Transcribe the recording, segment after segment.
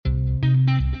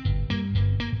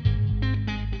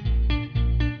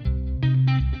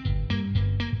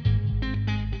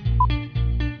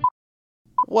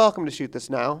Welcome to Shoot This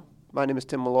Now. My name is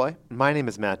Tim Malloy. My name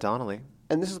is Matt Donnelly.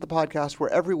 And this is the podcast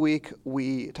where every week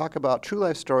we talk about true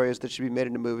life stories that should be made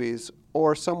into movies,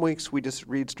 or some weeks we just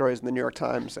read stories in the New York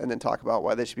Times and then talk about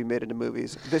why they should be made into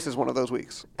movies. This is one of those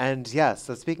weeks. And yes,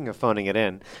 so speaking of phoning it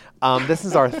in, this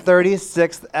is our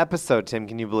 36th episode, Tim.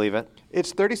 Can you believe it?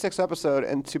 It's 36th episode,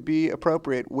 and to be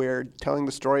appropriate, we're telling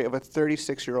the story of a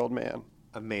 36-year-old man.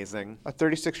 Amazing. A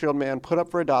 36-year-old man put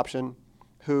up for adoption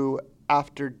who,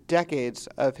 after decades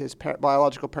of his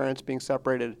biological parents being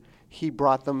separated, he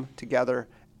brought them together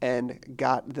and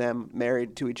got them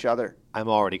married to each other. I'm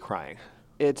already crying.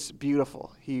 It's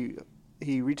beautiful. He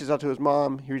reaches out to his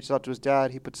mom. He reaches out to his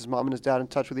dad. He puts his mom and his dad in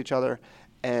touch with each other.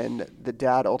 And the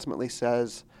dad ultimately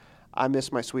says, I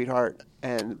miss my sweetheart.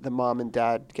 And the mom and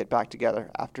dad get back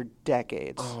together after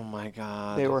decades. Oh, my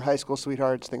God. They were high school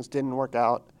sweethearts. Things didn't work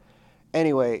out.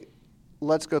 Anyway,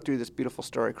 let's go through this beautiful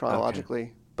story chronologically.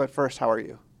 Okay. But first, how are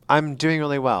you? I'm doing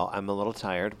really well. I'm a little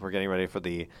tired. We're getting ready for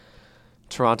the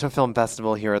Toronto Film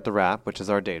Festival here at the Wrap, which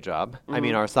is our day job. Mm-hmm. I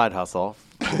mean, our side hustle.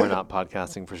 We're not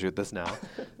podcasting for Shoot This Now.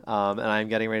 And I'm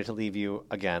getting ready to leave you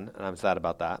again, and I'm sad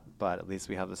about that. But at least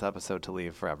we have this episode to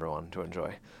leave for everyone to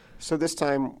enjoy. So this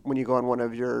time, when you go on one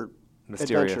of your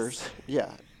adventures,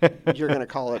 you're going to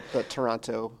call it the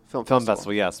Toronto Film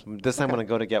Festival. Yes. This time, when I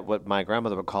go to get what my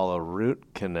grandmother would call a root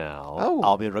canal,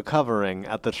 I'll be recovering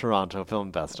at the Toronto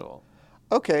Film Festival.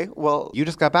 Okay, well... You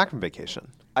just got back from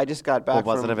vacation. I just got back from...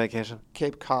 was it a vacation?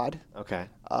 Cape Cod. Okay.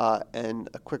 And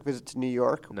a quick visit to New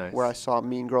York, nice. Where I saw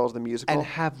Mean Girls, the musical. And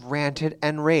have ranted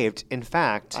and raved. In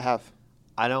fact... I have.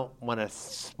 I don't want to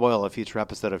spoil a future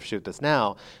episode of Shoot This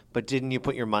Now, but didn't you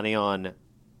put your money on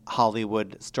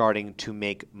Hollywood starting to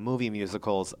make movie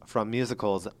musicals from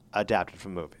musicals adapted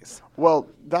from movies? Well,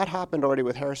 that happened already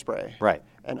with Hairspray. Right.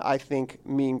 And I think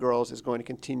Mean Girls is going to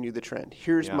continue the trend.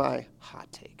 Here's my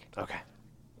hot take. Okay.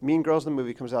 Mean Girls, the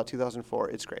movie, comes out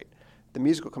 2004. It's great. The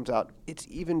musical comes out. It's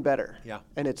even better. Yeah.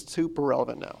 And it's super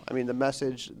relevant now. I mean, the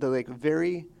message, the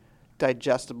very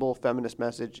digestible feminist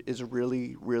message is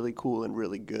really, really cool and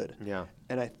really good. Yeah.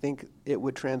 And I think it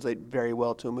would translate very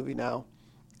well to a movie now.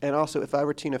 And also, if I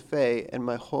were Tina Fey and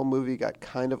my whole movie got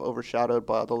kind of overshadowed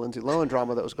by the Lindsay Lohan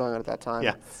drama that was going on at that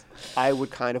time, I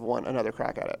would kind of want another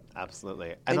crack at it.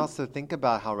 Absolutely. And also think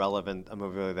about how relevant a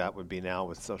movie like that would be now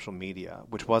with social media,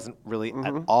 which wasn't really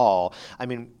at all. I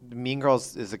mean, Mean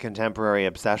Girls is a contemporary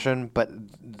obsession, but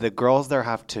the girls there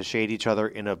have to shade each other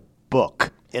in a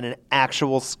book, in an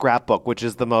actual scrapbook, which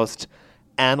is the most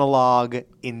analog,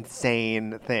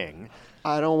 insane thing.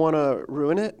 I don't want to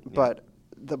ruin it, but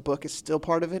the book is still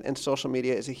part of it, and social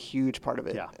media is a huge part of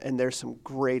it. Yeah. And there's some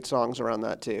great songs around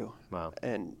that too. Wow.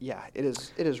 And it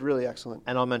is really excellent.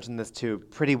 And I'll mention this too.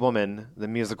 Pretty Woman, the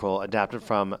musical adapted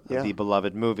from the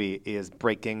beloved movie, is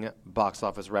breaking box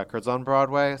office records on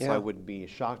Broadway. So I would be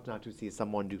shocked not to see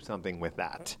someone do something with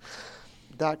that.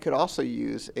 That could also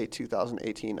use a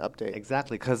 2018 update.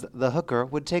 Exactly, because the hooker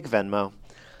would take Venmo.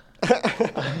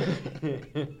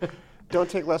 Don't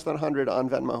take less than 100 on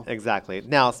Venmo. Exactly.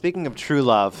 Now, speaking of true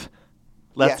love,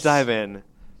 let's dive in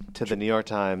to the New York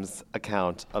Times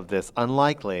account of this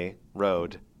unlikely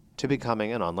road to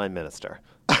becoming an online minister.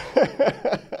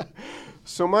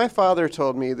 So my father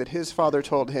told me that his father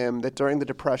told him that during the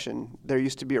Depression, there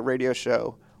used to be a radio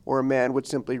show where a man would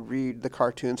simply read the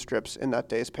cartoon strips in that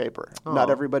day's paper. Aww. Not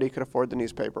everybody could afford the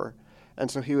newspaper. And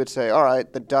so he would say, all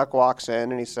right, the duck walks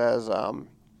in and he says,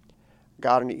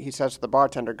 he says to the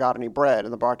bartender, got any bread?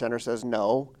 And the bartender says,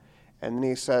 no. And then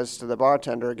he says to the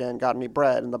bartender again, got any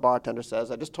bread? And the bartender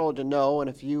says, I just told you no, and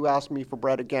if you ask me for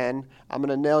bread again, I'm going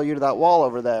to nail you to that wall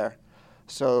over there.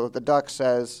 So the duck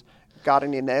says, got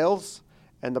any nails?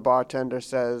 And the bartender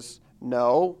says,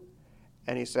 no.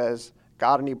 And he says,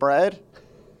 got any bread?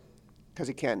 Because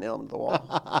he can't nail him to the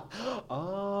wall.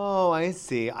 Oh, I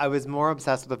see. I was more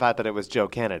obsessed with the fact that it was Joe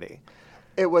Kennedy.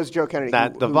 It was Joe Kennedy.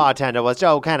 That the bartender was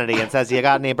Joe Kennedy and says, "You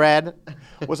got any bread?"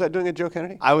 Was that doing a Joe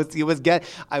Kennedy? I was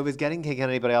getting K.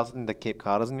 Kennedy, but I also think that Cape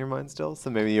Cod is in your mind still. So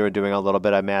maybe you were doing a little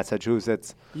bit of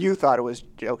Massachusetts. You thought it was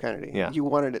Joe Kennedy. Yeah. You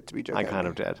wanted it to be Joe Kennedy. I kind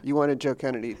of did. You wanted Joe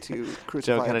Kennedy to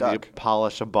crucify Joe Kennedy a duck. to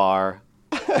polish a bar.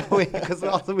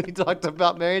 Because we talked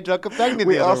about Mary Jo Kopechne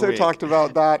We the other also week. talked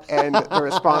about that, and the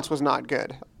response was not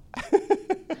good.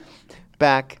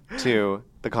 Back to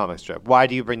the comic strip. Why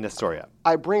do you bring this story up?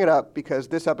 I bring it up because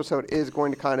this episode is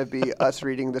going to kind of be us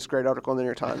reading this great article in the New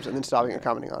York Times and then stopping and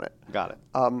commenting on it. Got it.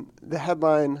 The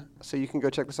headline, so you can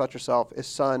go check this out yourself, is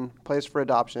Son plays for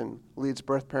adoption, leads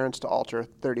birth parents to altar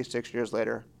 36 years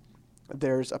later.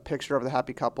 There's a picture of the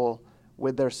happy couple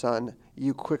with their son.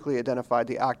 You quickly identified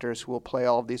the actors who will play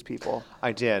all of these people.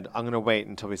 I did. I'm going to wait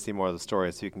until we see more of the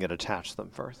story so you can get attached to them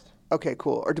first. Okay,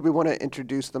 cool. Or do we want to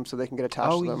introduce them so they can get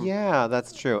attached to them? Oh, yeah,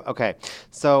 that's true. Okay.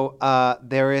 So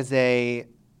there is a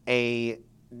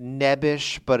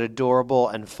nebbish but adorable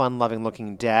and fun-loving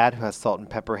looking dad who has salt and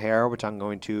pepper hair, which I'm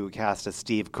going to cast as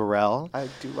Steve Carell. I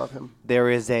do love him. There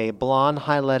is a blonde,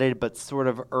 highlighted but sort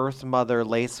of Earth Mother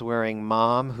lace-wearing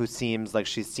mom who seems like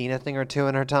she's seen a thing or two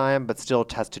in her time, but still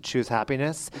has to choose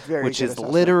happiness, Very which good is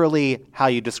assessment. literally how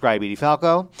you describe Edie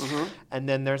Falco. And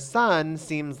then their son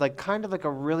seems like kind of like a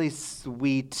really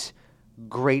sweet,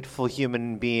 grateful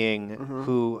human being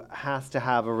who has to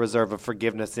have a reserve of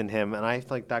forgiveness in him, and I feel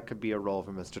like that could be a role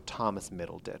for Mr. Thomas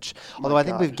Middleditch. Although I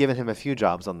think God. we've given him a few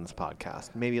jobs on this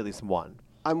podcast, maybe at least one.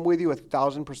 I'm with you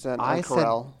 1,000% on I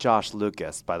Carell. said Josh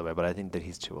Lucas, by the way, but I think that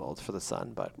he's too old for the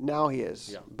son. But Now he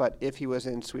is. But if he was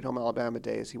in Sweet Home Alabama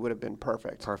days, he would have been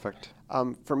perfect. perfect.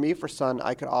 For me, for son,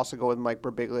 I could also go with Mike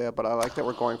Birbiglia, but I like that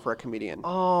we're going for a comedian.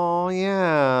 Oh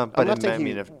yeah, but not it, saying I he-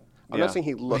 mean, if I'm not saying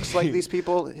he looks like these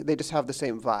people. They just have the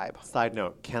same vibe. Side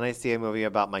note: can I see a movie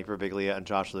about Mike Birbiglia and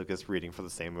Josh Lucas reading for the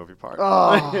same movie part?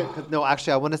 Oh. No,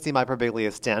 actually, I want to see Mike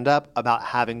Birbiglia stand up about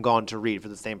having gone to read for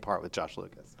the same part with Josh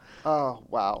Lucas. Oh,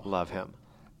 wow. Love him.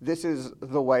 This is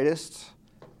the whitest,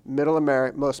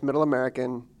 most middle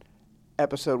American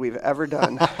episode we've ever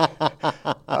done.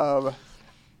 I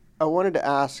wanted to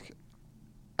ask,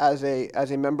 as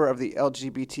a member of the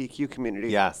LGBTQ community,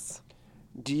 Yes.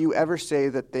 do you ever say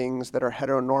that things that are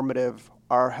heteronormative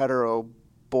are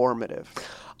heterobormative?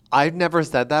 I've never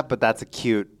said that, but that's a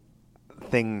cute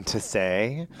thing to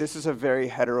say. This is a very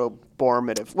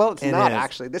heterobormative. Well, it's It not is.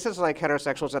 actually. This is like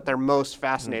heterosexuals at their most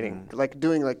fascinating, like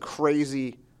doing like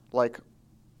crazy, like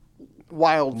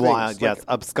wild things. Wild, Like, yes,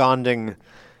 absconding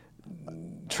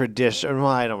tradition. Well,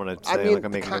 I don't want to say like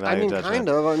I'm making a value judgment. kind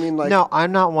of. I mean, like, No,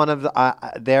 I'm not one of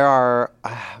the. There are.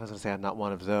 I was going to say I'm not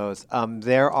one of those.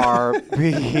 There are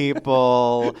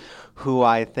people who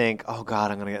I think, oh God,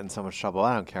 I'm going to get in so much trouble.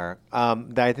 I don't care.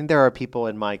 I think there are people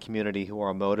in my community who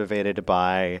are motivated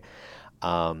by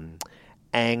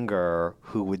anger,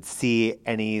 who would see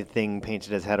anything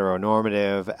painted as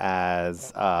heteronormative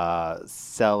as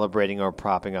celebrating or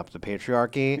propping up the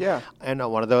patriarchy. Yeah. I'm not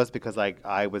one of those because like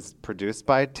I was produced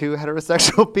by two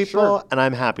heterosexual people, Sure. and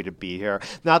I'm happy to be here.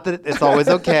 Not that it's always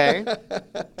okay.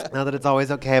 Not that it's always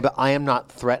okay, but I am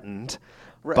not threatened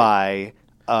Right. by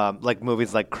like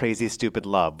movies like Crazy Stupid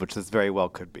Love, which this very well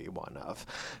could be one of.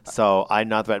 So I'm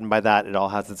not threatened by that. It all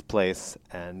has its place,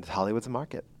 and Hollywood's a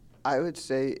market. I would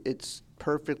say it's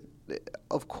perfect.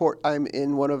 Of course, I'm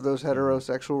in one of those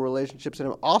heterosexual relationships, and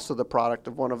I'm also the product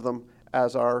of one of them,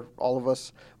 as are all of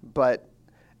us. But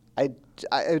I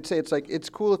would say it's like it's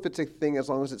cool if it's a thing as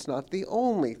long as it's not the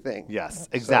only thing. Yes,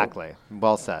 exactly.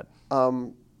 Well said. I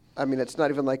mean, it's not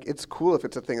even like it's cool if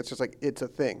it's a thing. It's just like it's a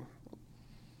thing.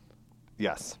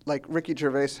 Yes. Like Ricky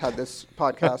Gervais had this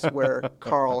podcast where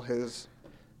Carl, his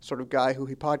sort of guy who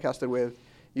he podcasted with,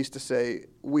 used to say,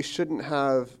 we shouldn't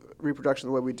have reproduction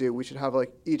the way we do. We should have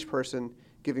like each person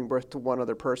giving birth to one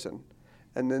other person.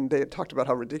 And then they had talked about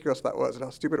how ridiculous that was and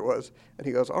how stupid it was. And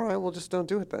he goes, all right, well, just don't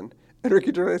do it then. And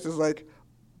Ricky Gervais is like,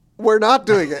 we're not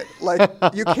doing it. Like,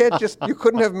 you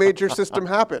couldn't have made your system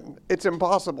happen. It's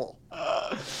impossible.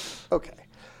 Okay.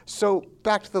 So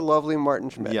back to the lovely Martin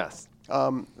Schmidt. Yes.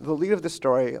 The lead of this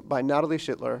story by Natalie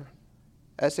Schutler,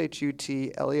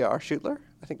 Shutler, Schutler,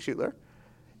 I think Schutler,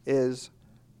 is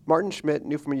Martin Schmidt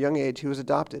knew from a young age he was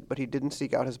adopted, but he didn't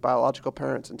seek out his biological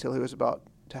parents until he was about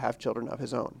to have children of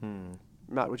his own.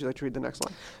 Matt, would you like to read the next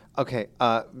line? Okay.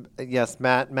 Yes,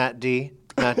 Matt D.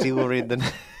 Matt D. will read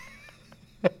the.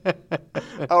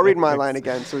 I'll read my line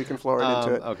again so we can flow right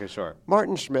into it. Okay, sure.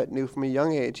 Martin Schmidt knew from a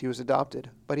young age he was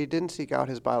adopted, but he didn't seek out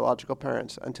his biological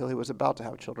parents until he was about to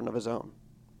have children of his own.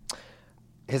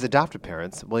 His adoptive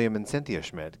parents, William and Cynthia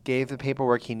Schmidt, gave the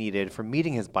paperwork he needed for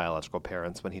meeting his biological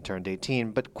parents when he turned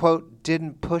 18, but, quote,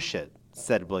 didn't push it,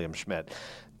 said William Schmidt.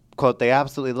 Quote, they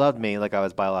absolutely loved me like I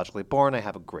was biologically born. I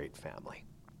have a great family.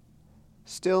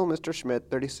 Still, Mr. Schmidt,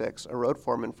 36, a road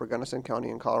foreman for Gunnison County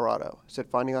in Colorado, said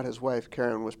finding out his wife,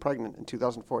 Karen, was pregnant in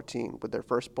 2014 with their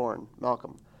firstborn,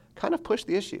 Malcolm, kind of pushed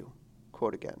the issue.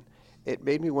 Quote again, it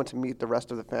made me want to meet the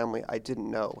rest of the family I didn't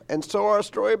know. And so our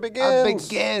story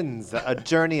begins. A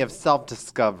journey of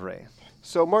self-discovery.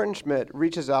 So Martin Schmidt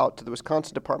reaches out to the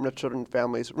Wisconsin Department of Children and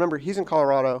Families. Remember, he's in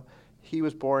Colorado. He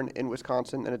was born in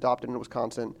Wisconsin and adopted in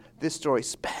Wisconsin. This story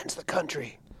spans the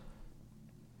country.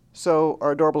 So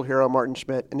our adorable hero, Martin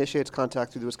Schmidt, initiates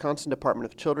contact through the Wisconsin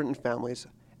Department of Children and Families,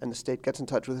 and the state gets in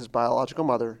touch with his biological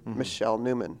mother, Michelle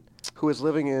Newman, who is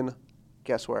living in,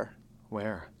 guess where?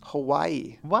 Where?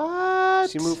 Hawaii. What?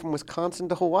 She moved from Wisconsin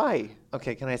to Hawaii.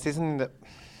 Okay, can I say something that...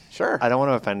 Sure. I don't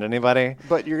want to offend anybody.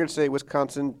 But you're going to say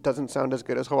Wisconsin doesn't sound as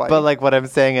good as Hawaii. But like what I'm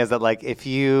saying is that like if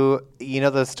you know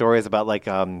those stories about like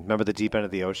remember the deep end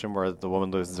of the ocean where the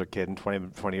woman loses her kid and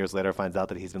 20 years later finds out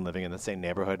that he's been living in the same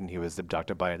neighborhood and he was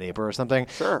abducted by a neighbor or something.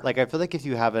 Sure. Like I feel like if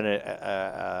you have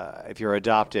if you're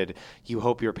adopted, you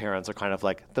hope your parents are kind of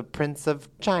like the Prince of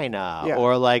China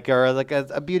or like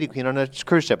a beauty queen on a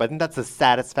cruise ship. I think that's a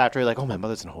satisfactory like, oh, my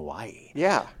mother's in Hawaii.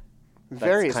 Yeah.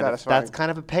 Very satisfying. That's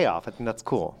kind of a payoff. I think that's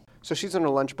cool. So she's on her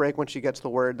lunch break when she gets the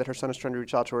word that her son is trying to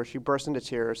reach out to her. She bursts into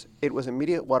tears. It was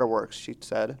immediate waterworks, she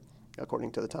said,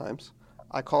 according to the Times.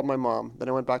 I called my mom. Then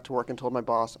I went back to work and told my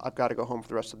boss, I've got to go home for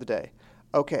the rest of the day.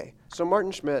 Okay, so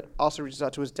Martin Schmidt also reaches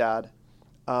out to his dad.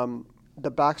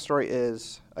 The backstory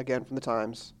is, again from the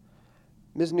Times,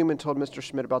 Ms. Newman told Mr.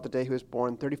 Schmidt about the day he was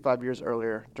born 35 years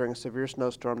earlier during a severe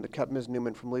snowstorm that kept Ms.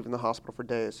 Newman from leaving the hospital for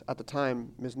days. At the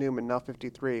time, Ms. Newman, now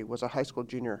 53, was a high school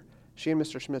junior. She and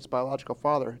Mr. Schmidt's biological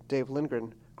father, Dave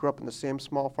Lindgren, grew up in the same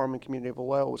small farming community of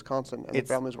Loyal, Wisconsin, and the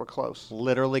families were close.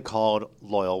 Literally called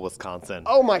Loyal, Wisconsin.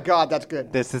 Oh my God, that's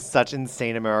good. This is such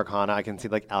insane Americana. I can see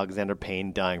like Alexander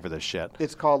Payne dying for this shit.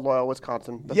 It's called Loyal,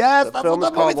 Wisconsin. The film is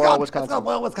called Loyal, Wisconsin. It's called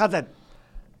Loyal, Wisconsin.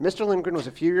 Mr. Lindgren was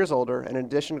a few years older, and in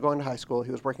addition to going to high school,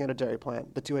 he was working at a dairy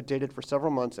plant. The two had dated for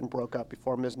several months and broke up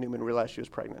before Ms. Newman realized she was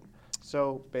pregnant.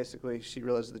 So basically, she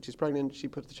realizes that she's pregnant. She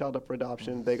puts the child up for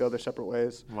adoption. They go their separate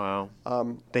ways. Wow.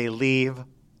 They leave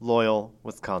Loyal,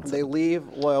 Wisconsin. They leave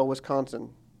Loyal,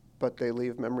 Wisconsin, but they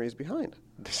leave memories behind.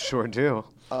 They sure do.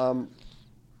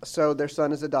 So their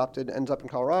son is adopted, ends up in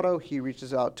Colorado. He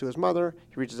reaches out to his mother.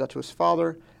 He reaches out to his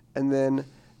father. And then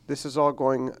this is all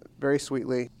going very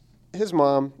sweetly. His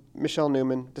mom, Michelle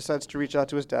Newman, decides to reach out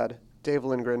to his dad, Dave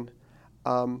Lindgren.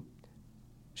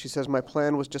 She says, my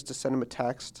plan was just to send him a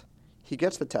text. He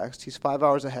gets the text. He's 5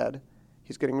 hours ahead.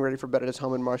 He's getting ready for bed at his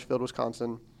home in Marshfield,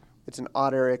 Wisconsin. It's an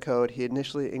odd area code. He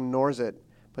initially ignores it,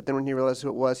 but then when he realizes who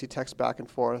it was, he texts back and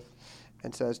forth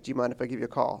and says, do you mind if I give you a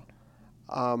call?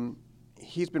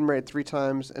 He's been married 3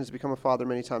 times and has become a father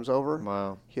many times over.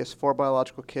 Wow. He has 4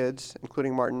 biological kids,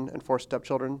 including Martin, and 4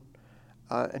 stepchildren.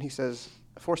 And he says,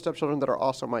 4 stepchildren that are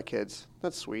also my kids.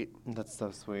 That's sweet. That's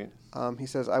so sweet. He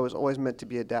says, I was always meant to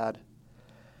be a dad.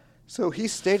 So he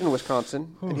stayed in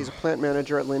Wisconsin, and he's a plant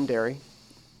manager at Lynn Dairy.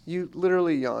 You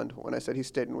literally yawned when I said he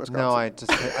stayed in Wisconsin. No,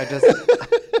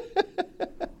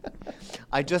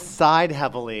 I just sighed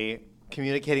heavily,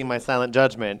 communicating my silent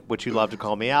judgment, which you love to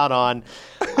call me out on.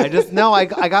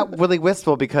 I got really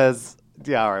wistful because,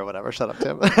 yeah, all right, whatever. Shut up,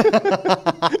 Tim.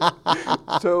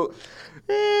 So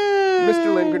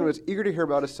Mr. Lindgren was eager to hear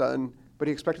about his son, but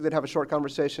he expected they'd have a short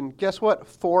conversation. Guess what?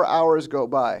 4 hours go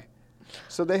by.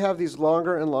 So they have these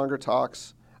longer and longer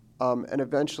talks, and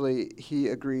eventually he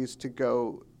agrees to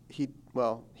go. He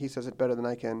says it better than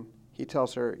I can. He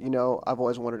tells her, I've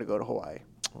always wanted to go to Hawaii.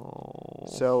 Oh.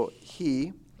 So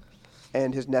he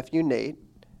and his nephew Nate,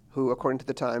 who according to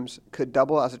the Times could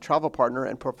double as a travel partner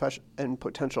and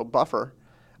potential buffer,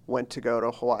 went to go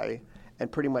to Hawaii.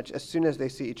 And pretty much as soon as they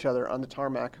see each other on the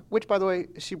tarmac, which, by the way,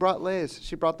 she brought Lay's.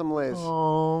 She brought them Lay's.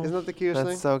 Oh, isn't that the cutest thing?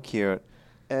 That's so cute.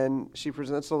 And she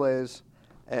presents the Lay's,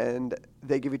 and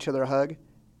they give each other a hug,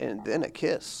 and then a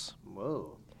kiss.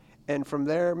 Whoa. And from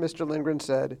there, Mr. Lindgren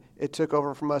said, it took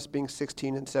over from us being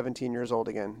 16 and 17 years old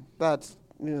again. That's,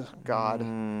 God.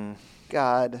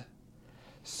 God.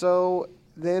 So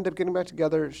they end up getting back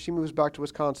together. She moves back to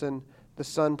Wisconsin. The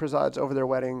son presides over their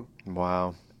wedding.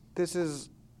 Wow. This is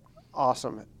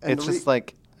awesome. And it's just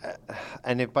like,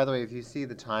 and if, by the way, if you see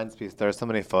the Times piece, there are so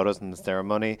many photos in the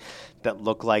ceremony that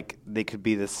look like they could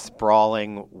be this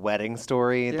sprawling wedding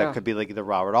story that could be like either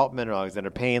Robert Altman or Alexander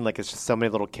Payne. Like, it's just so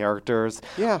many little characters.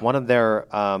 Yeah. One of their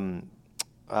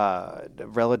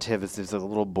relatives is a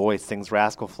little boy, sings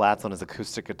Rascal Flatts on his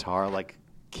acoustic guitar. Like,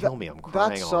 kill me, I'm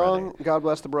crying that song, already. God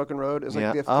Bless the Broken Road, is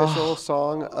like the official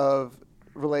song of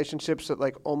relationships that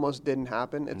like almost didn't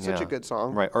happen. It's such a good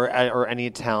song. Right. Or any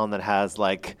town that has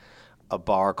like a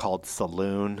bar called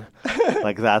Saloon.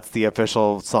 Like, that's the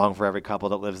official song for every couple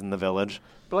that lives in the village.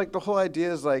 But like the whole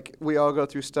idea is like we all go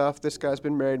through stuff. This guy's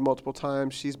been married multiple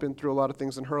times. She's been through a lot of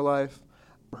things in her life.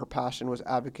 Her passion was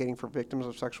advocating for victims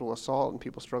of sexual assault and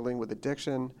people struggling with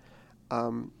addiction.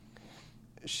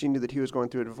 She knew that he was going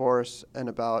through a divorce and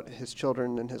about his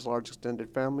children and his large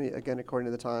extended family. Again, according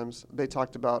to the Times, they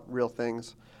talked about real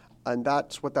things. And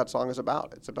that's what that song is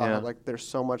about. It's about how, like, there's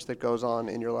so much that goes on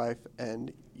in your life,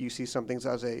 and you see some things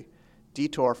as a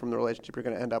detour from the relationship you're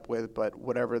going to end up with, but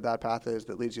whatever that path is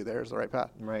that leads you there is the right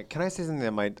path. Right. Can I say something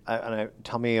that might,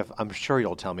 tell me if, I'm sure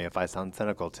you'll tell me if I sound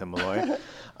cynical, Tim Malloy.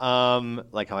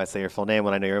 Like how I say your full name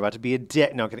when I know you're about to be a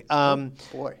dick. No, I'm kidding.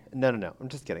 Boy. No. I'm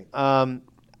just kidding.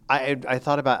 I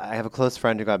thought about, I have a close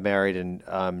friend who got married,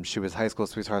 and she was high school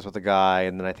sweethearts with a guy,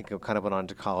 and then I think it kind of went on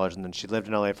to college, and then she lived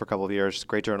in LA for a couple of years. She's a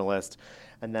great journalist.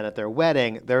 And then at their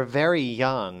wedding, they're very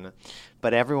young,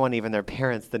 but everyone, even their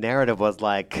parents, the narrative was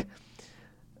like,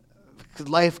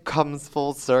 life comes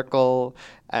full circle,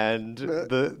 and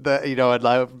and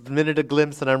a minute a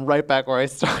glimpse, and I'm right back where I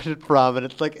started from. And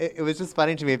it's like it was just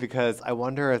funny to me because I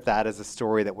wonder if that is a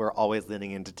story that we're always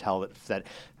leaning in to tell, that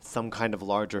some kind of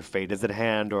larger fate is at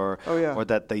hand, or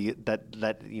that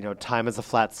time is a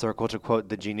flat circle, to quote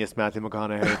the genius Matthew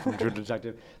McConaughey from True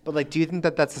Detective. But like, do you think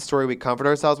that that's the story we comfort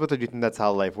ourselves with, or do you think that's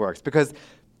how life works? Because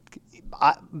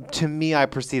to me, I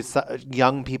perceive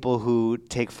young people who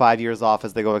take 5 years off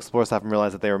as they go explore stuff and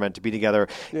realize that they were meant to be together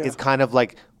is kind of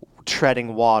like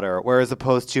treading water, whereas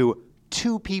opposed to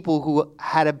two people who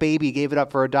had a baby, gave it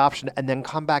up for adoption, and then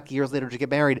come back years later to get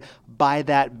married by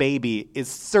that baby is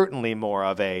certainly more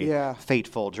of a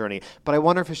fateful journey. But I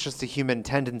wonder if it's just a human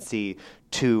tendency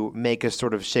to make a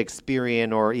sort of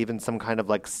Shakespearean or even some kind of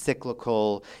like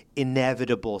cyclical,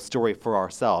 inevitable story for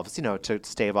ourselves, to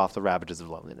stave off the ravages of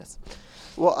loneliness.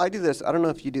 Well, I do this. I don't know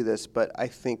if you do this, but I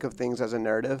think of things as a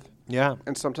narrative. Yeah.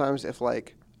 And sometimes if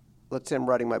let's say I'm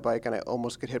riding my bike and I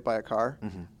almost get hit by a car,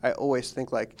 I always think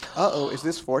is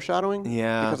this foreshadowing?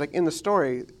 Yeah. Because in the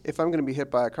story, if I'm going to be hit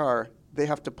by a car, they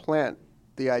have to plant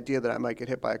the idea that I might get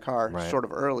hit by a car sort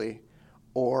of early,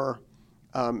 or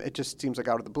it just seems like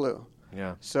out of the blue.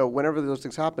 Yeah. So whenever those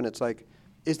things happen, it's like,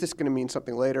 is this going to mean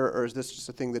something later, or is this just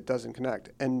a thing that doesn't connect?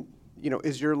 And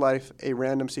is your life a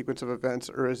random sequence of events,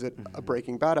 or is it a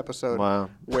Breaking Bad episode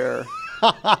where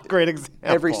great example.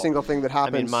 Every single thing that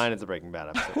happens... I mean, mine is a Breaking Bad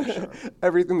episode, for sure.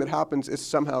 Everything that happens is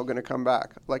somehow going to come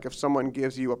back. Like if someone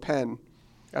gives you a pen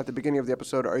at the beginning of the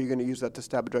episode, are you going to use that to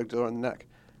stab a drug dealer in the neck?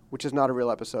 Which is not a real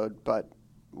episode, but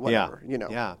whatever. You know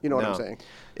what I'm saying?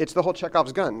 It's the whole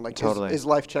Chekhov's gun. Like, totally. Is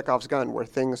life Chekhov's gun, where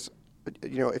things...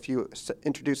 if you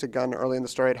introduce a gun early in the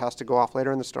story, it has to go off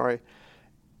later in the story.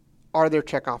 Are there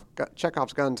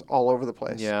Chekhov's guns all over the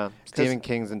place? Yeah. Stephen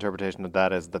King's interpretation of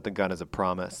that is that the gun is a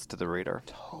promise to the reader.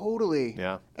 Totally.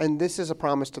 Yeah. And this is a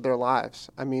promise to their lives.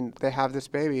 I mean, they have this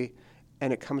baby,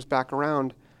 and it comes back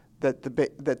around that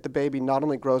the baby not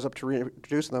only grows up to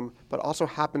reintroduce them, but also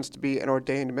happens to be an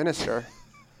ordained minister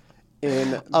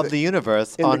in the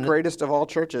universe, in the greatest of all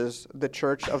churches, the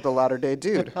Church of the Latter-day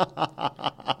Dude,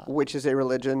 which is a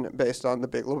religion based on the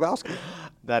Big Lebowski.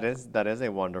 That is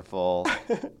a wonderful.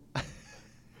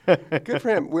 Good for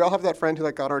him. We all have that friend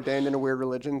who got ordained in a weird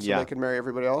religion so they can marry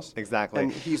everybody else. Exactly.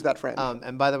 And he's that friend.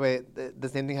 And by the way, the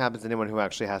same thing happens to anyone who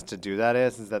actually has to do that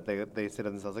is that they say to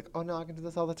themselves like, oh no, I can do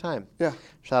this all the time. Yeah.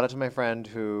 Shout out to my friend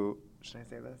who, should I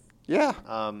say this? Yeah.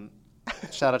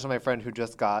 Shout out to my friend who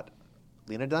just got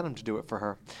Lena Dunham to do it for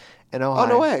her in Ohio. Oh,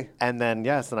 no way. And then,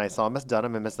 and I saw Miss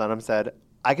Dunham, and Miss Dunham said,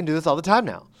 I can do this all the time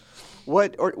now.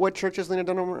 What church is Lena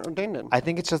Dunham ordained in? I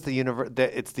think it's just the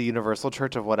Universal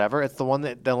Church of whatever. It's the one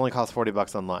that only costs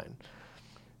 $40 online.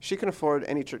 She can afford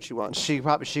any church she wants. She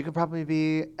could probably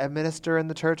be a minister in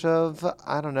the Church of,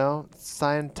 I don't know,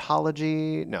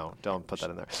 Scientology. No, don't put that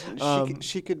in there.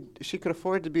 She could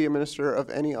afford to be a minister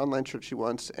of any online church she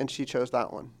wants, and she chose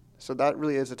that one. So that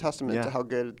really is a testament to how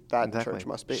good that church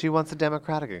must be. She wants a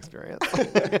democratic experience.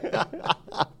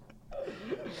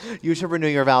 You should renew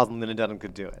your vows, and Lena Dunham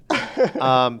could do it.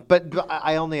 But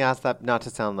I only ask that not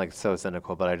to sound so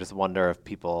cynical, but I just wonder if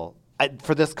people,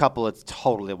 for this couple, it's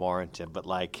totally warranted. But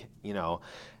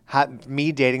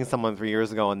me dating someone 3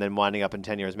 years ago and then winding up in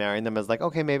 10 years marrying them is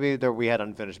okay, maybe we had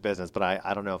unfinished business, but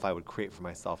I don't know if I would create for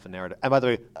myself a narrative. And by the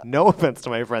way, no offense to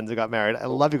my friends who got married. I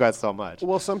love you guys so much.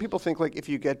 Well, some people think if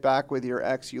you get back with your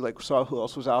ex, you saw who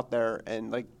else was out there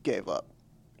and gave up.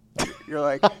 You're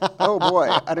like, oh boy,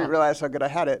 I didn't realize how good I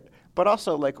had it. But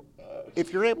also,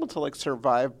 if you're able to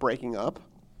survive breaking up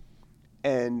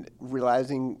and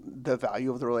realizing the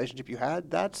value of the relationship you had,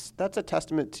 that's a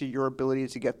testament to your ability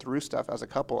to get through stuff as a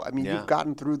couple. I mean, you've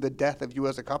gotten through the death of you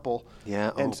as a couple,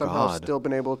 and somehow still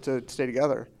been able to stay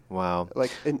together. Wow.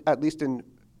 At least in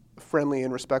friendly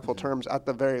and respectful terms, at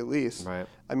the very least. Right.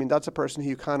 I mean, that's a person who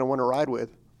you kind of want to ride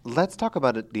with. Let's talk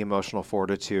about the emotional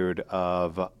fortitude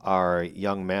of our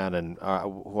young man, and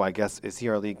who I guess, is he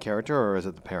our lead character, or is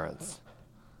it the parents?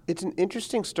 It's an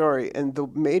interesting story, and the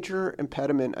major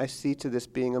impediment I see to this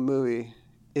being a movie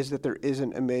is that there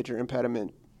isn't a major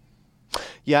impediment.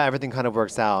 Yeah, everything kind of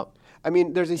works out. I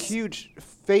mean, there's a huge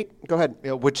fate. Go ahead.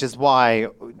 Which is why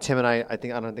Tim and I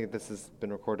don't think this has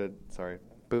been recorded. Sorry,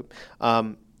 boop.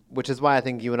 Which is why I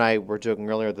think you and I were joking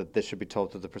earlier that this should be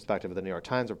told through the perspective of the New York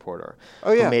Times reporter.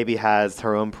 Oh, yeah. Who maybe has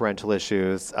her own parental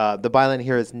issues. The byline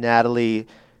here is Natalie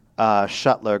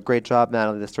Shuttler. Great job,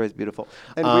 Natalie. The story's beautiful.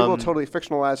 And we will totally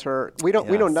fictionalize her. We know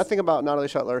Yes. nothing about Natalie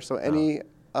Shuttler, so any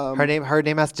Her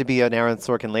name has to be an Aaron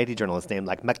Sorkin lady journalist name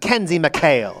like Mackenzie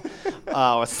McHale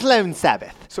or Sloane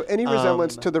Sabbath. so any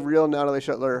resemblance to the real Natalie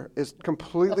Shuttler is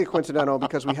completely coincidental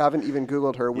because we haven't even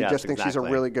Googled her. We Yes, just think she's a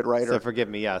exactly. really good writer. So forgive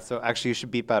me, yeah. So actually, you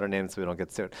should beep out her name so we don't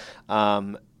get sued.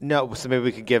 No, so maybe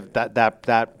we could give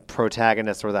that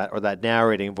protagonist or that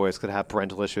narrating voice could have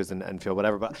parental issues and feel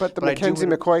whatever. But but the I do Mackenzie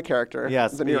wanna- McCoy character,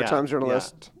 Yes, the New York yeah, Times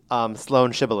journalist, yeah.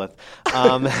 Sloane Shibboleth.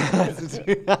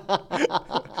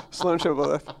 Sloane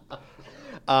Shibboleth.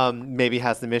 Maybe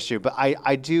has some issue. But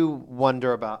I do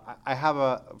wonder about. I have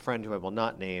a friend who I will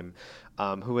not name,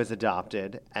 who is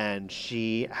adopted, and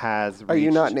she has. Are you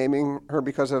reached- not naming her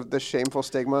because of the shameful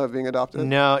stigma of being adopted?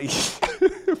 No.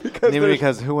 Maybe there's-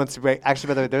 because who wants to break? Actually,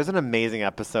 by the way, there's an amazing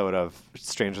episode of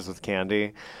Strangers with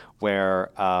Candy where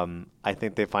I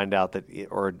think they find out that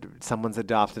someone's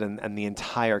adopted, and the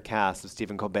entire cast of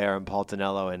Stephen Colbert and Paul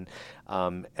Tonello and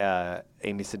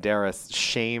Amy Sedaris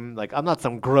shame. Like, I'm not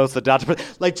some gross adopted,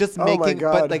 but like just Oh my making,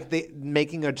 God. but like they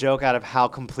making a joke out of how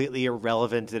completely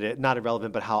irrelevant it is. Not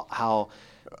irrelevant, but how.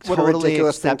 What a totally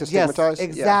ridiculous thing to stigmatize. Yes,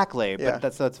 exactly. Yeah.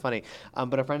 But that's funny.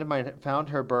 But a friend of mine found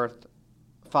her birth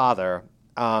father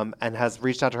and has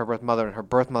reached out to her birth mother, and her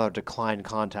birth mother declined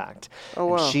contact. Oh,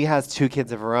 wow. And she has 2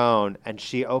 kids of her own, and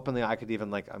she openly, I'm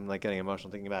getting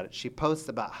emotional thinking about it. She posts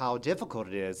about how difficult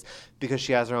it is because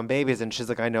she has her own babies, and she's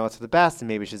like, I know it's for the best, and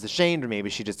maybe she's ashamed, or maybe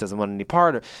she just doesn't want any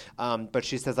part. But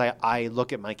she says, I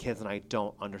look at my kids and I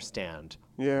don't understand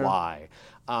why.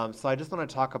 So I just want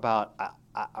to talk about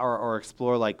or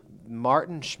explore like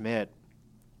Martin Schmidt,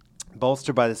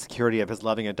 bolstered by the security of his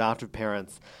loving adoptive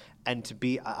parents. And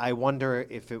I wonder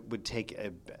if it would take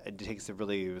it takes a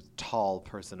really tall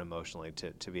person emotionally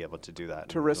to be able to do that.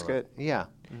 To risk it. Yeah.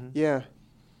 Yeah.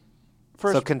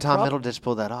 So can Tom Middleditch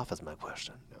pull that off is my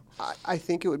question. I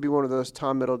think it would be one of those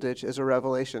Tom Middleditch is a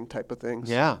revelation type of things.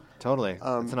 Yeah, totally. It's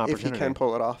an opportunity. If he can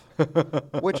pull it off.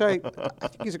 Which I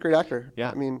think he's a great actor. Yeah.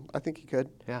 I mean, I think he could.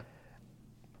 Yeah.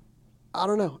 I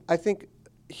don't know. I think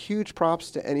huge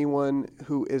props to anyone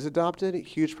who is adopted.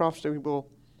 Huge props to people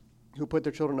who put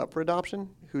their children up for adoption,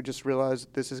 who just realize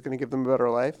this is going to give them a better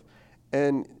life.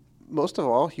 And most of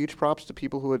all, huge props to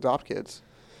people who adopt kids.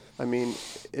 I mean,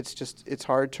 it's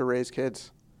hard to raise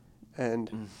kids.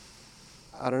 And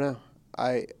I don't know.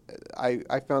 I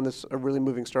found this a really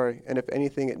moving story. And if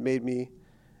anything, it made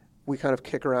we kind of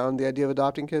kick around the idea of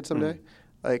adopting kids someday.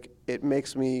 Like, it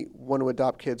makes me want to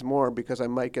adopt kids more because I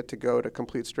might get to go to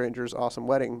complete strangers' awesome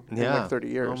wedding in like 30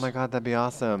 years. Oh my God, that'd be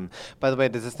awesome. By the way,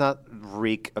 does this not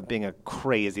reek of being a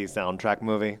crazy soundtrack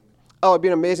movie? Oh, it'd be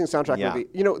an amazing soundtrack movie.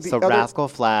 You know, Rascal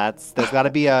Flatts. There's got to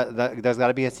be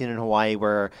a scene in Hawaii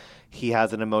where he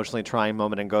has an emotionally trying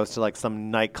moment and goes to like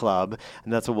some nightclub,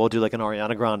 and that's what we'll do, like an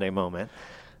Ariana Grande moment.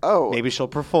 Oh, Maybe she'll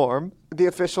perform. the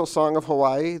official song of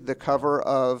Hawaii, the cover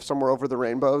of "Somewhere Over the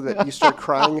Rainbow," that you start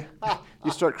crying.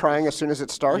 You start crying as soon as it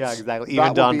starts. Yeah, exactly. That Even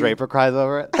will Don be- Draper cries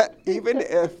over it.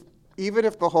 Even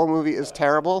if the whole movie is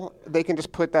terrible, they can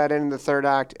just put that in the third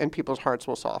act, and people's hearts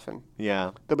will soften. Yeah.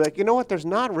 They'll be like, you know what? There's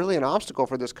not really an obstacle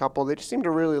for this couple. They just seem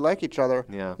to really like each other.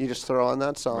 Yeah. You just throw on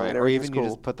that song, Right. and Or everything's even cool. you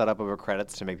just put that up over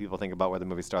credits to make people think about where the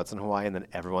movie starts in Hawaii, and then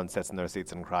everyone sits in their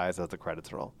seats and cries as the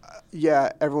credits roll. Yeah,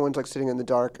 everyone's like sitting in the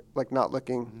dark, like not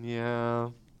looking. Yeah.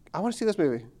 I want to see this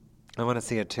movie. I want to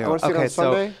see it too. I want to see it on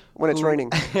Sunday when it's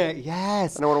raining,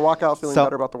 Yes. and I want to walk out feeling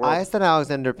better about the world. I said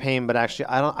Alexander Payne, but actually,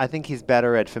 I think he's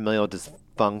better at familial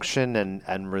dysfunction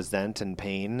and resent and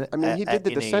pain. I mean, he did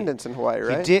The Descendants in Hawaii,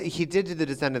 right? He did do The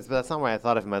Descendants, but that's not where I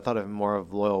thought of him. I thought of him more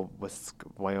of Loyal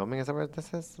Wyoming. Is that where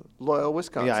this is? Loyal,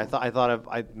 Wisconsin. Yeah, I thought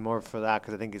of more for that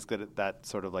because I think he's good at that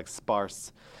sort of like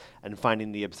sparse and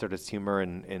finding the absurdist humor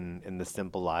in the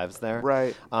simple lives there.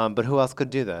 Right. But who else could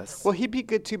do this? Well, he'd be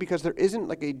good too because there isn't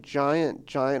like a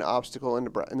giant obstacle in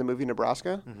the movie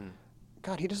Nebraska. Mm-hmm.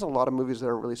 God, he does a lot of movies that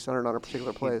are really centered on a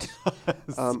particular place.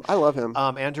 I love him.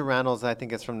 Andrew Reynolds, I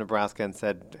think, is from Nebraska and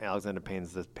said Alexander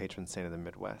Payne's the patron saint of the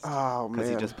Midwest. Oh, Because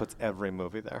he man. just puts every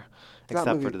movie there, That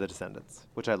except movie- for The Descendants,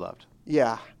 which I loved.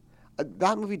 Yeah.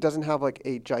 That movie doesn't have like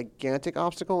a gigantic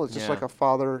obstacle. It's just Yeah. like a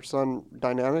father-son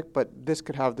dynamic, but this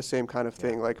could have the same kind of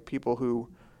thing, like people who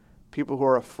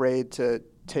are afraid to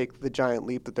take the giant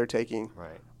leap that they're taking.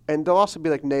 Right. And there'll also be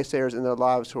like naysayers in their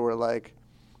lives who are like,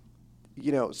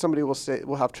 you know, somebody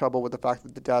will have trouble with the fact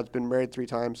that the dad's been married 3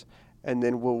 times, and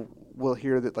then we'll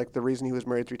hear that like the reason he was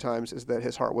married 3 times is that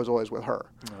his heart was always with her.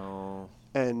 Oh.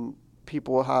 And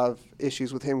people will have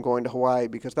issues with him going to Hawaii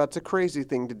because that's a crazy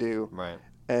thing to do. Right.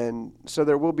 And so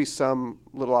there will be some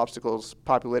little obstacles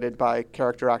populated by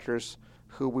character actors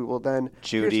who we will then...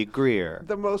 Judy Greer.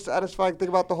 The most satisfying thing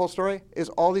about the whole story is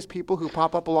all these people who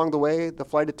pop up along the way, the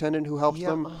flight attendant who helps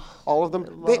them, all of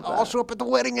them, they all show up at the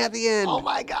wedding at the end. Oh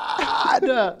my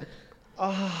God!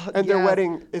 And their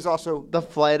wedding is also... The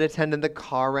flight attendant, the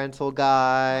car rental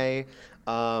guy,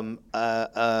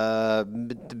 a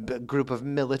group of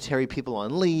military people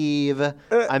on leave.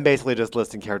 I'm basically just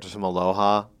listing characters from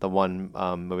Aloha, the one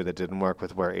movie that didn't work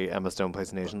with where Emma Stone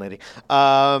plays an Asian lady.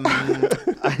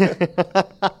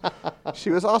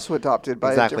 She was also adopted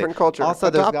by a different culture. Also,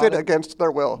 adopted against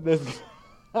their will.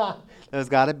 There's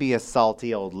got to be a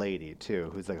salty old lady,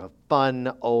 too, who's like a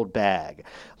fun old bag,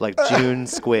 like June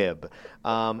Squibb.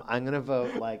 I'm going to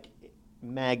vote like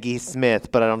Maggie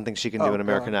Smith, but I don't think she can do an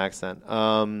American accent.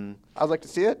 I'd like to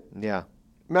see it. Yeah.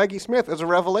 Maggie Smith is a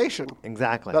revelation.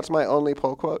 Exactly. That's my only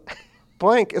poll quote.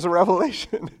 Blank is a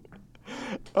revelation.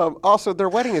 Also, their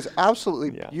wedding is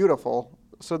absolutely beautiful.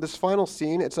 So this final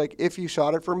scene, it's like if you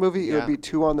shot it for a movie, it would be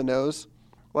too on the nose.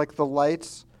 Like the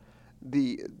lights,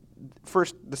 the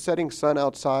setting sun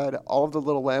outside, all of the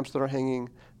little lamps that are hanging,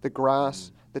 the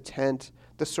grass, the tent,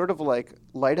 the sort of like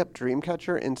light up dream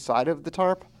catcher inside of the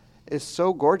tarp is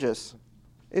so gorgeous.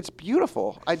 It's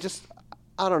beautiful. I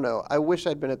don't know. I wish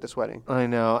I'd been at this wedding. I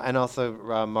know. And also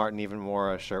Martin even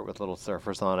wore a shirt with little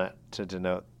surfers on it to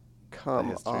denote the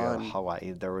history of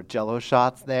Hawaii. There were Jell-O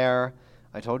shots there.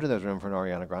 I told you there's room for an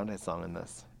Ariana Grande song in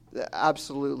this.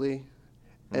 Absolutely.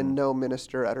 And no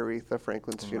minister at Aretha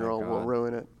Franklin's funeral will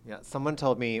ruin it. Yeah, someone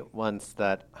told me once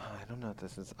that I don't know what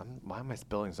this is. Why am I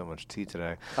spilling so much tea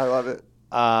today? I love it.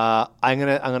 I'm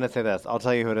gonna say this. I'll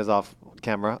tell you who it is off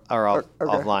camera or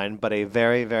offline. But a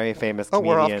very, very famous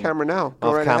comedian. We're off camera now. Go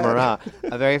off right camera.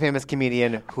 ahead. A very famous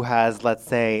comedian who has, let's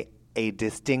say, a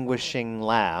distinguishing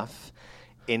laugh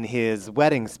in his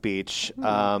wedding speech.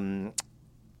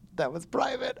 That was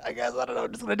private. I guess I don't know.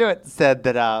 I'm just gonna do it. Said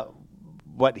that.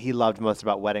 What he loved most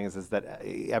about weddings is that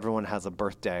everyone has a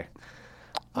birthday,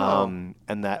 and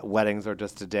that weddings are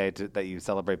just a day that you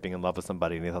celebrate being in love with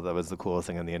somebody. And he thought that was the coolest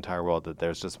thing in the entire world, that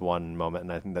there's just one moment.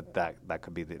 And I think that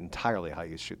could be entirely how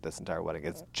you shoot this entire wedding.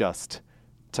 It's just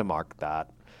to mark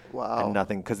that. Wow. And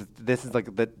nothing, because this is like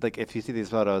if you see these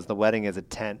photos, the wedding is a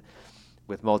tent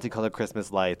with multicolored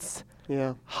Christmas lights,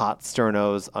 hot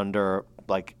sternos under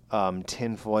like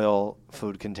tinfoil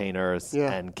food containers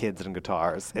and kids and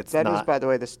guitars. That is, by the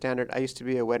way, the standard. I used to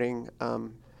be a wedding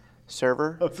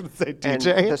server. I was going to say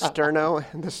DJ.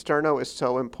 And the sterno is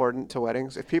so important to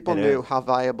weddings. If people knew how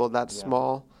valuable that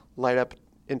small light up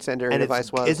incendiary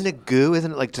device was. Isn't it goo?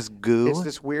 Isn't it like just goo? It's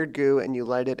this weird goo, and you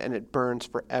light it, and it burns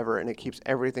forever, and it keeps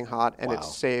everything hot, and it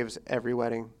saves every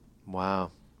wedding.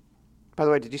 Wow. By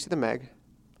the way, did you see the Meg?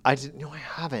 I didn't. No, I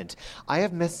haven't. I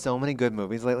have missed so many good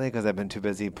movies lately because I've been too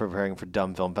busy preparing for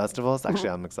dumb film festivals. Actually,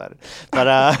 I'm excited. But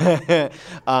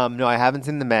no, I haven't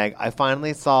seen The Meg. I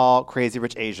finally saw Crazy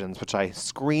Rich Asians, which I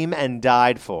scream and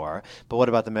died for. But what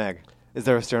about The Meg? Is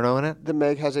there a sterno in it? The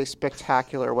Meg has a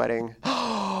spectacular wedding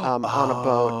on a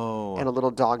boat and a little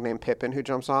dog named Pippin who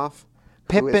jumps off.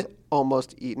 Pippin. Who is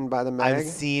almost eaten by the Meg. I've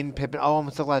seen Pippin. Oh,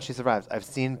 I'm so glad she survives. I've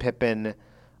seen Pippin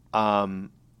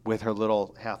with her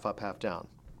little half up, half down.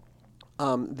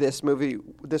 This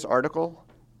article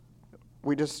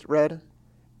we just read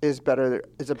is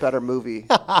a better movie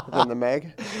than The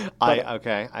Meg. But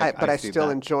I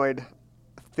still enjoyed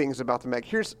things about The Meg.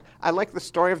 I like the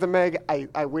story of The Meg.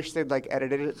 I wish they'd like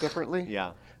edited it differently.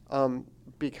 Yeah.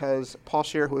 Because Paul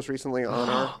Scheer, who was recently on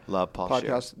our Love Paul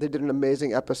podcast, Scheer. They did an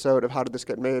amazing episode of How Did This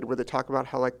Get Made, where they talk about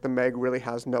how like The Meg really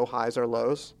has no highs or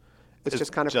lows. It's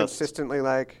just kind of consistently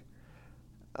like,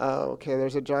 oh, okay,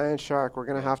 there's a giant shark. We're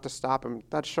going to have to stop him.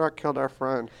 That shark killed our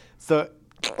friend. So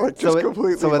it's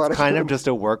kind of just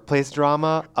a workplace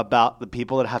drama about the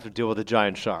people that have to deal with a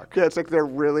giant shark. Yeah, it's like they're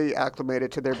really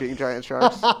acclimated to there being giant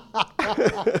sharks.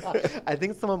 I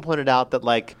think someone pointed out that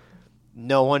like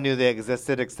no one knew they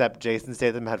existed except Jason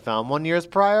Statham had found one years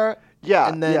prior. Yeah.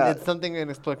 And then it's something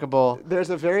inexplicable. There's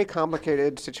a very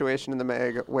complicated situation in The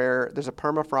Meg where there's a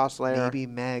permafrost layer. Maybe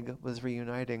Meg was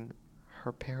reuniting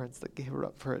her parents that gave her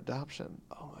up for adoption.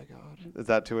 Oh my God. Is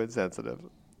that too insensitive?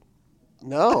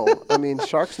 No. I mean,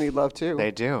 sharks need love too.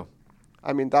 They do.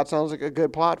 I mean, that sounds like a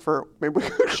good plot for maybe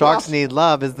Sharks Need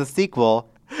Love is the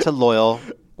sequel to Loyal,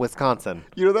 Wisconsin.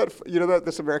 You know that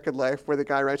This American Life, where the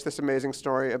guy writes this amazing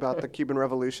story about the Cuban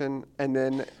Revolution, and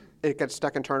then it gets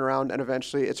stuck in turnaround, and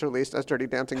eventually it's released as Dirty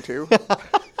Dancing 2.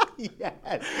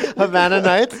 Yes. Havana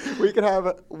Nights.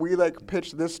 We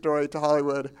pitched this story to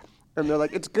Hollywood, and they're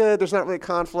like, it's good. There's not really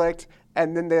conflict,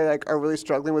 and then they are really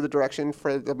struggling with the direction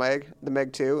for the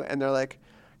Meg 2, and they're like,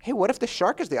 hey, what if the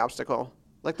shark is the obstacle?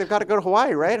 Like, they've got to go to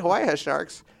Hawaii, right? Hawaii has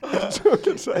sharks. So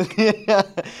it's like, Yeah.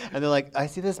 And they're like, I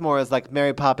see this more as like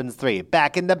Mary Poppins 3,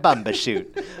 back in the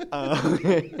Bumbashoot.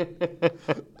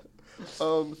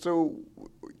 so,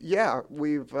 yeah,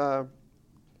 we've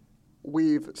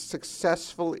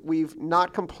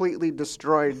not completely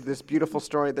destroyed this beautiful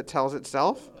story that tells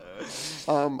itself.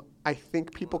 I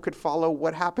think people could follow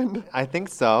what happened. I think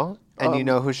so. And you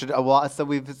know who should?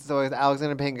 So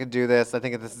Alexander Payne could do this. I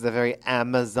think this is a very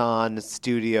Amazon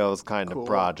Studios kind of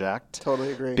project.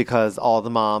 Totally agree. Because all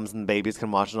the moms and babies can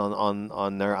watch it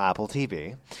on their Apple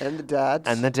TV. And the dads.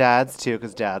 And the dads too,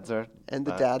 because dads are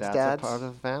dads are part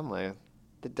of the family.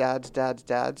 The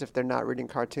dads, if they're not reading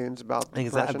cartoons about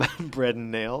depression. Bread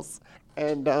and nails.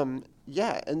 And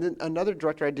and then another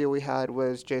director idea we had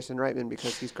was Jason Reitman,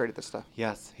 because he's great at this stuff.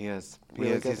 Yes, he is.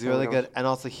 He's really good. And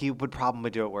also, he would probably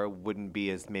do it where it wouldn't be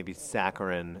as maybe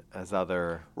saccharine as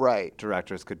other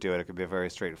directors could do it. It could be very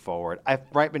straightforward. If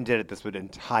Reitman did it, this would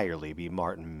entirely be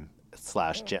Martin /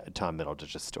 Tom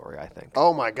Middleditch's story, I think.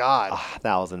 Oh, my God.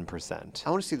 1,000%. I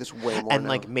want to see this way more And, now.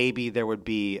 like, maybe there would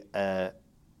be a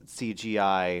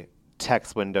CGI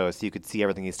text window so you could see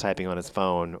everything he's typing on his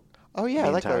phone. Oh, yeah, the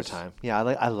I like entire those. time. Yeah,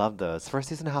 I love those. First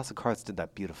season of House of Cards did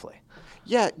that beautifully.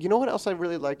 Yeah, you know what else I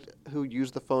really liked who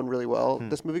used the phone really well?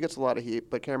 This movie gets a lot of heat,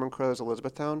 but Cameron Crowe's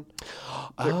Elizabethtown.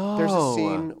 There's a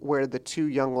scene where the two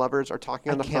young lovers are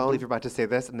talking on the phone. I can't believe you're about to say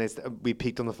this, and we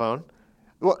peeked on the phone.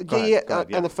 Well, Go ahead,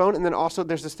 on the phone, and then also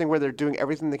there's this thing where they're doing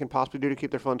everything they can possibly do to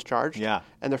keep their phones charged. Yeah.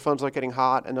 And their phones like getting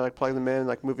hot, and they're like plugging them in,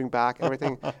 like moving back and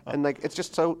everything, and like it's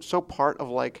just so part of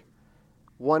like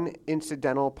one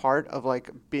incidental part of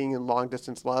like being in long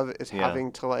distance love is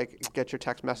having to like get your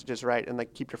text messages right and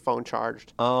like keep your phone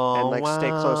charged. And like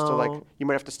stay close to like you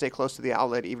might have to stay close to the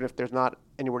outlet even if there's not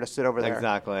anywhere to sit over there.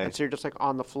 Exactly. And so you're just like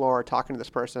on the floor talking to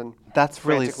this person. That's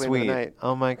really frantically into the sweet. night.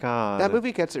 Oh my God. That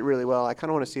movie gets it really well. I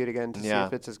kind of want to see it again to see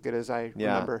if it's as good as I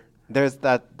remember. There's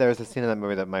a scene in that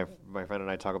movie that my friend and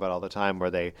I talk about all the time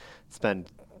where they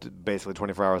spend basically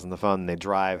 24 hours on the phone, and they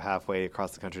drive halfway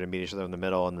across the country to meet each other in the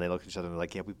middle, and they look at each other and they're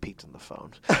like, yeah, we peaked on the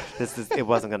phone. It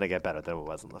wasn't going to get better than it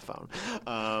was on the phone.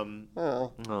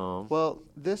 Well,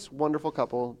 this wonderful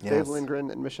couple, Dave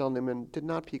Lindgren and Michelle Newman, did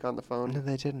not peak on the phone. No,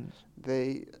 they didn't.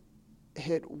 They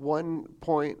hit one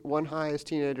high as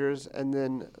teenagers, and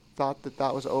then thought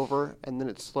that was over, and then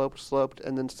it sloped,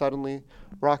 and then suddenly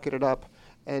rocketed up,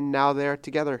 and now they're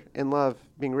together in love,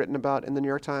 being written about in the New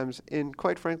York Times in,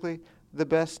 quite frankly, the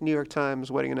best New York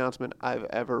Times wedding announcement I've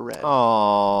ever read.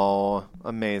 Oh,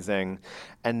 amazing.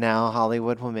 And now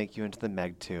Hollywood will make you into the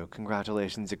Meg too.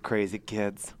 Congratulations, you crazy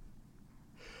kids.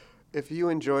 If you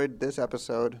enjoyed this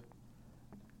episode,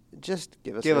 just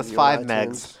give us 5 on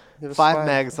megs. Give us 5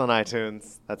 megs on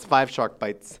iTunes. That's 5 shark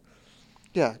bites.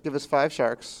 Yeah, give us 5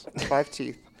 sharks, 5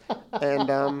 teeth.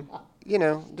 And,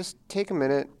 just take a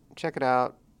minute, check it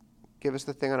out, give us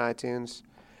the thing on iTunes.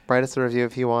 Write us a review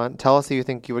if you want. Tell us who you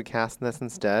think you would cast in this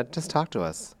instead. Just talk to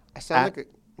us. I sound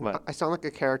like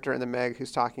a character in the Meg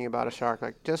who's talking about a shark.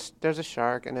 Like, there's a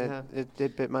shark, and it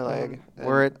bit my leg.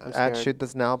 We're at Shoot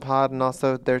This Now Pod, and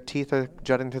also their teeth are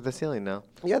jutting through the ceiling now.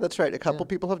 Yeah, that's right. A couple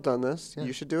people have done this. Yeah.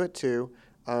 You should do it too.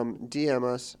 DM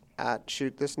us at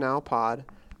Shoot This Now Pod.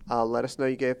 Let us know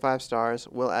you gave 5 stars.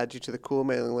 We'll add you to the cool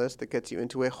mailing list that gets you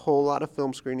into a whole lot of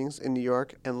film screenings in New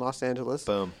York and Los Angeles.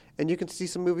 Boom. And you can see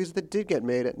some movies that did get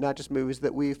made, not just movies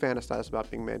that we fantasize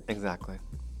about being made. Exactly.